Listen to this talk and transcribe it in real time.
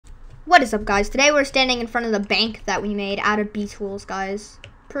What is up, guys? Today we're standing in front of the bank that we made out of B-tools, guys.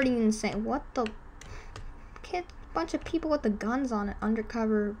 Pretty insane. What the? Kid, bunch of people with the guns on it.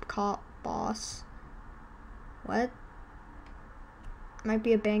 Undercover cop boss. What? Might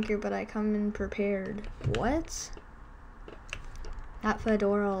be a banker, but I come in prepared. What? That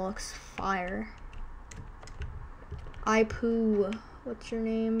fedora looks fire. I poo. What's your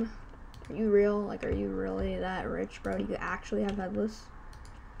name? Are you real? Like, are you really that rich, bro? Do you actually have headless?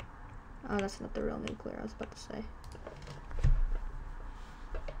 Oh, that's not the real nuclear, I was about to say.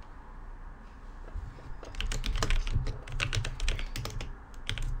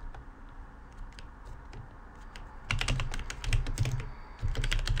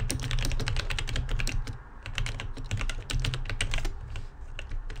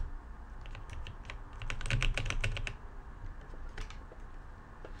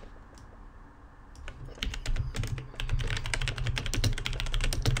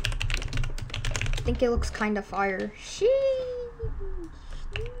 I think it looks kind of fire. Sheesh.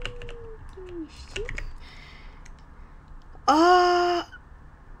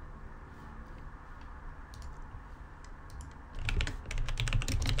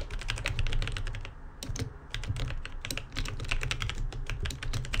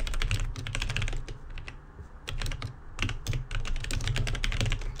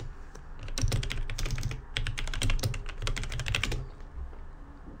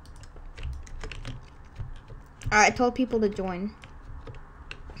 Alright, I told people to join.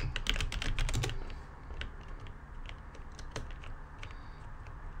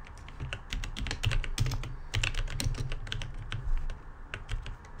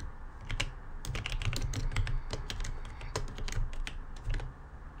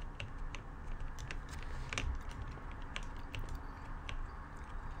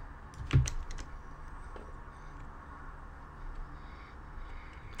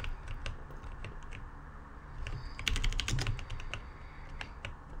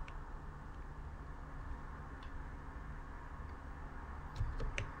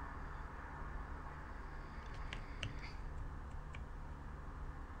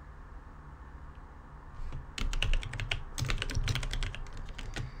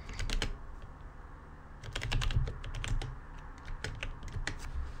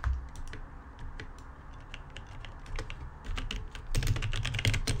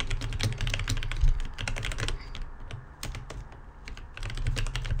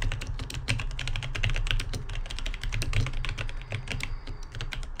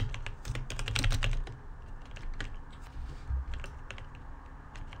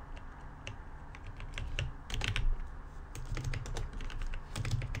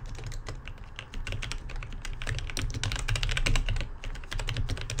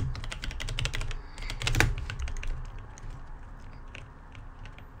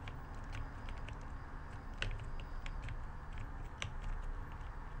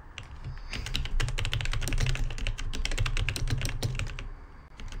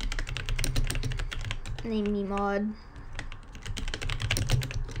 Name me mod.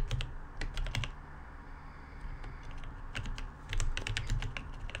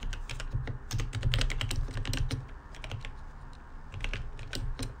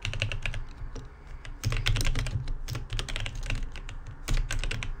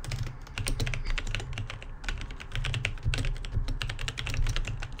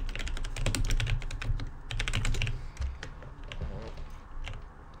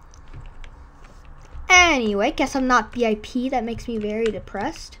 Anyway, guess I'm not VIP. That makes me very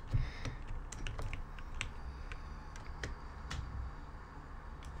depressed.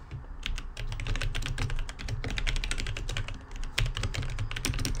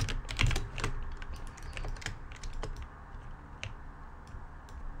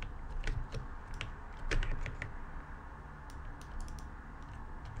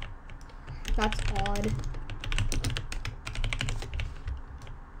 That's odd.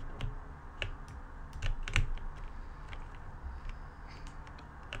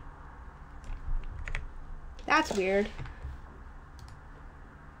 That's weird.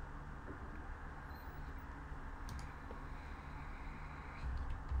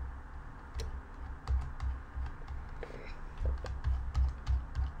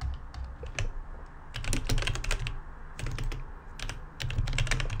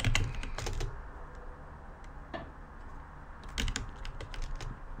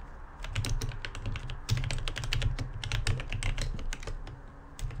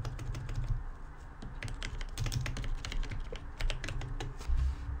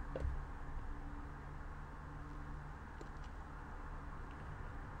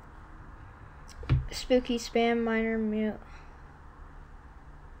 Spooky spam miner mute.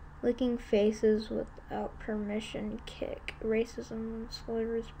 Licking faces without permission, kick. Racism,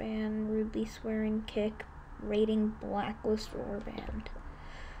 slurs ban, rudely swearing, kick. Rating, blacklist, or banned.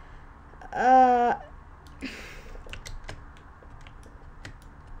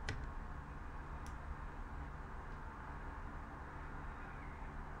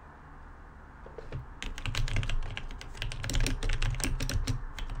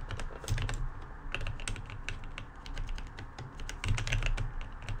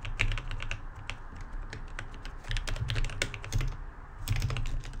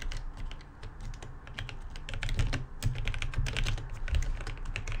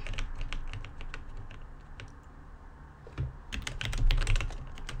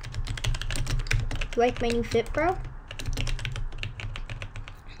 You like my new fit, bro?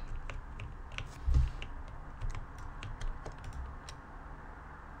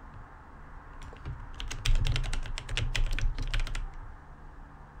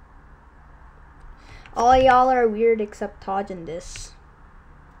 All y'all are weird except Taj and this.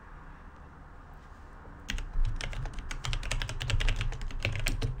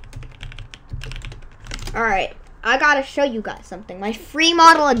 Alright, I gotta show you guys something. My free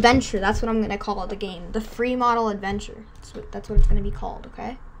model adventure. That's what I'm gonna call the game. The free model adventure. That's what it's gonna be called,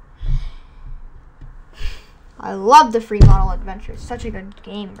 okay? I love the free model adventure. It's such a good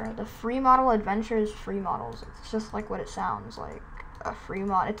game, bro. The free model adventure is free models. It's just like what it sounds like.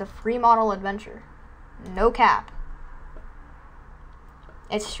 It's a free model adventure. No cap.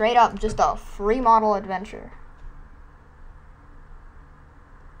 It's straight up just a free model adventure.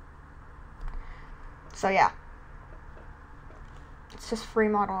 So yeah. It's just free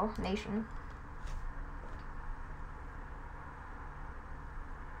model nation.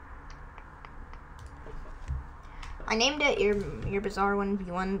 I named it your bizarre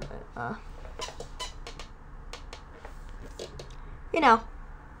 1v1, but you know.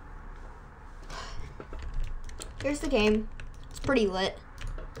 Here's the game. It's pretty lit.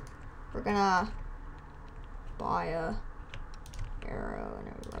 We're gonna buy a arrow and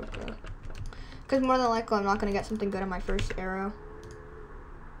a roca. Because more than likely I'm not gonna get something good on my first arrow.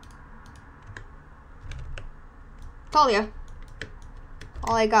 Told ya.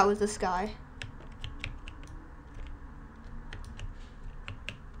 All I got was this guy.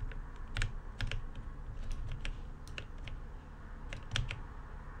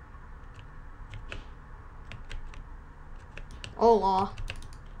 Oh, law.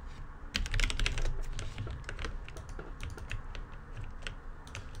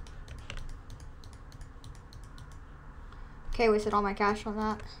 Okay, wasted all my cash on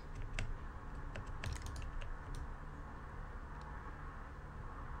that.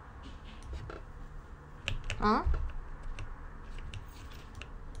 Huh?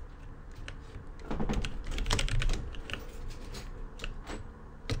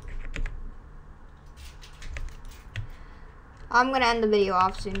 I'm gonna end the video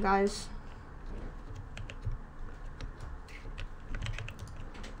off soon, guys.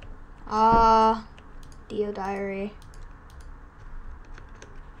 Dio Diary.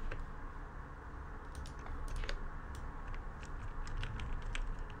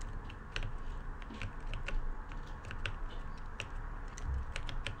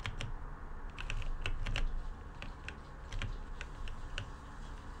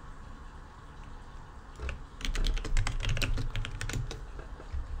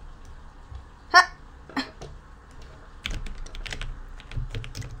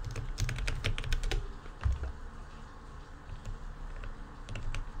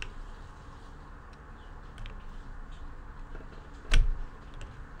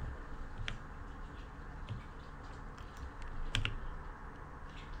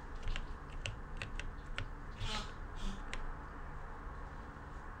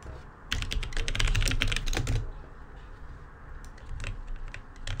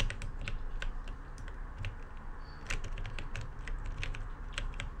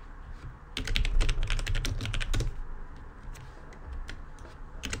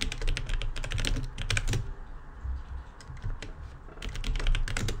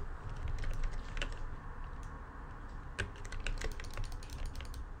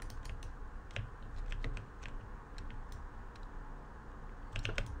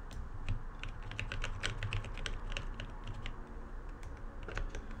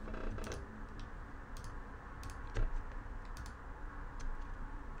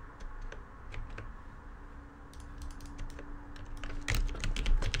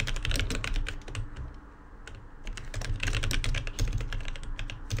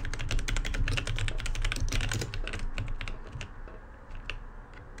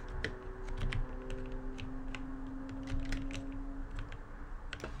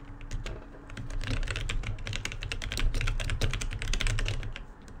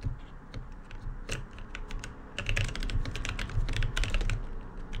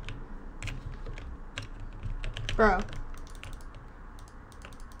 Bro.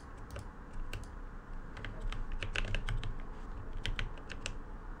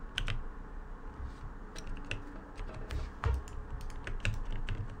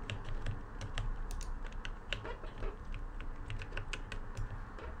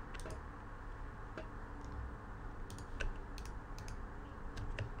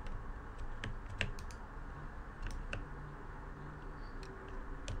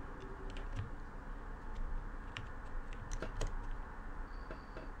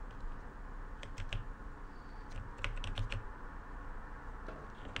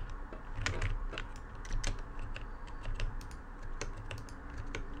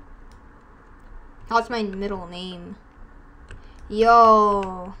 How's my middle name?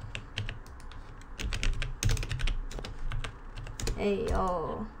 Yo. Hey,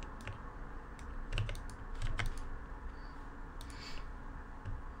 yo.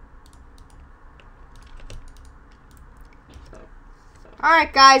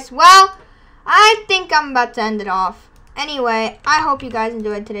 Alright, guys. Well, I think I'm about to end it off. Anyway, I hope you guys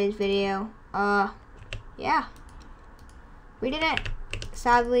enjoyed today's video. Yeah. We didn't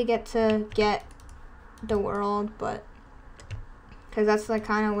sadly get to get the world, but because that's like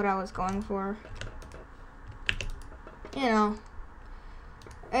kind of what I was going for. You know,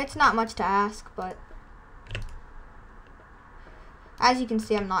 it's not much to ask, but as you can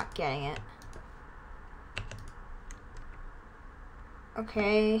see, I'm not getting it.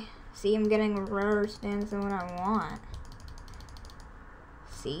 Okay, see, I'm getting rarer stands than what I want.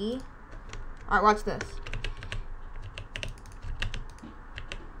 See? Alright, watch this.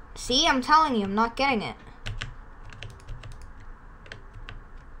 See, I'm telling you, I'm not getting it.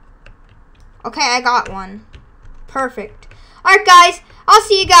 Okay, I got one. Perfect. Alright, guys, I'll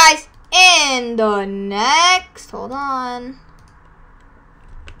see you guys in the next, hold on.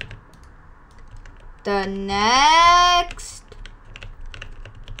 The next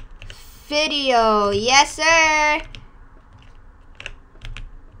video. Yes, sir.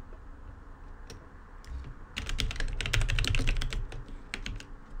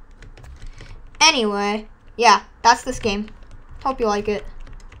 Anyway, yeah, that's this game. Hope you like it.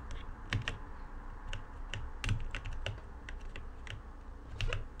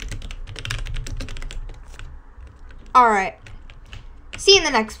 Alright. See you in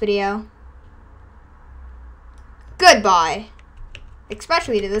the next video. Goodbye.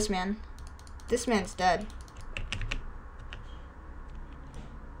 Especially to this man. This man's dead.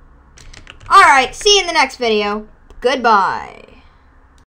 Alright, see you in the next video. Goodbye.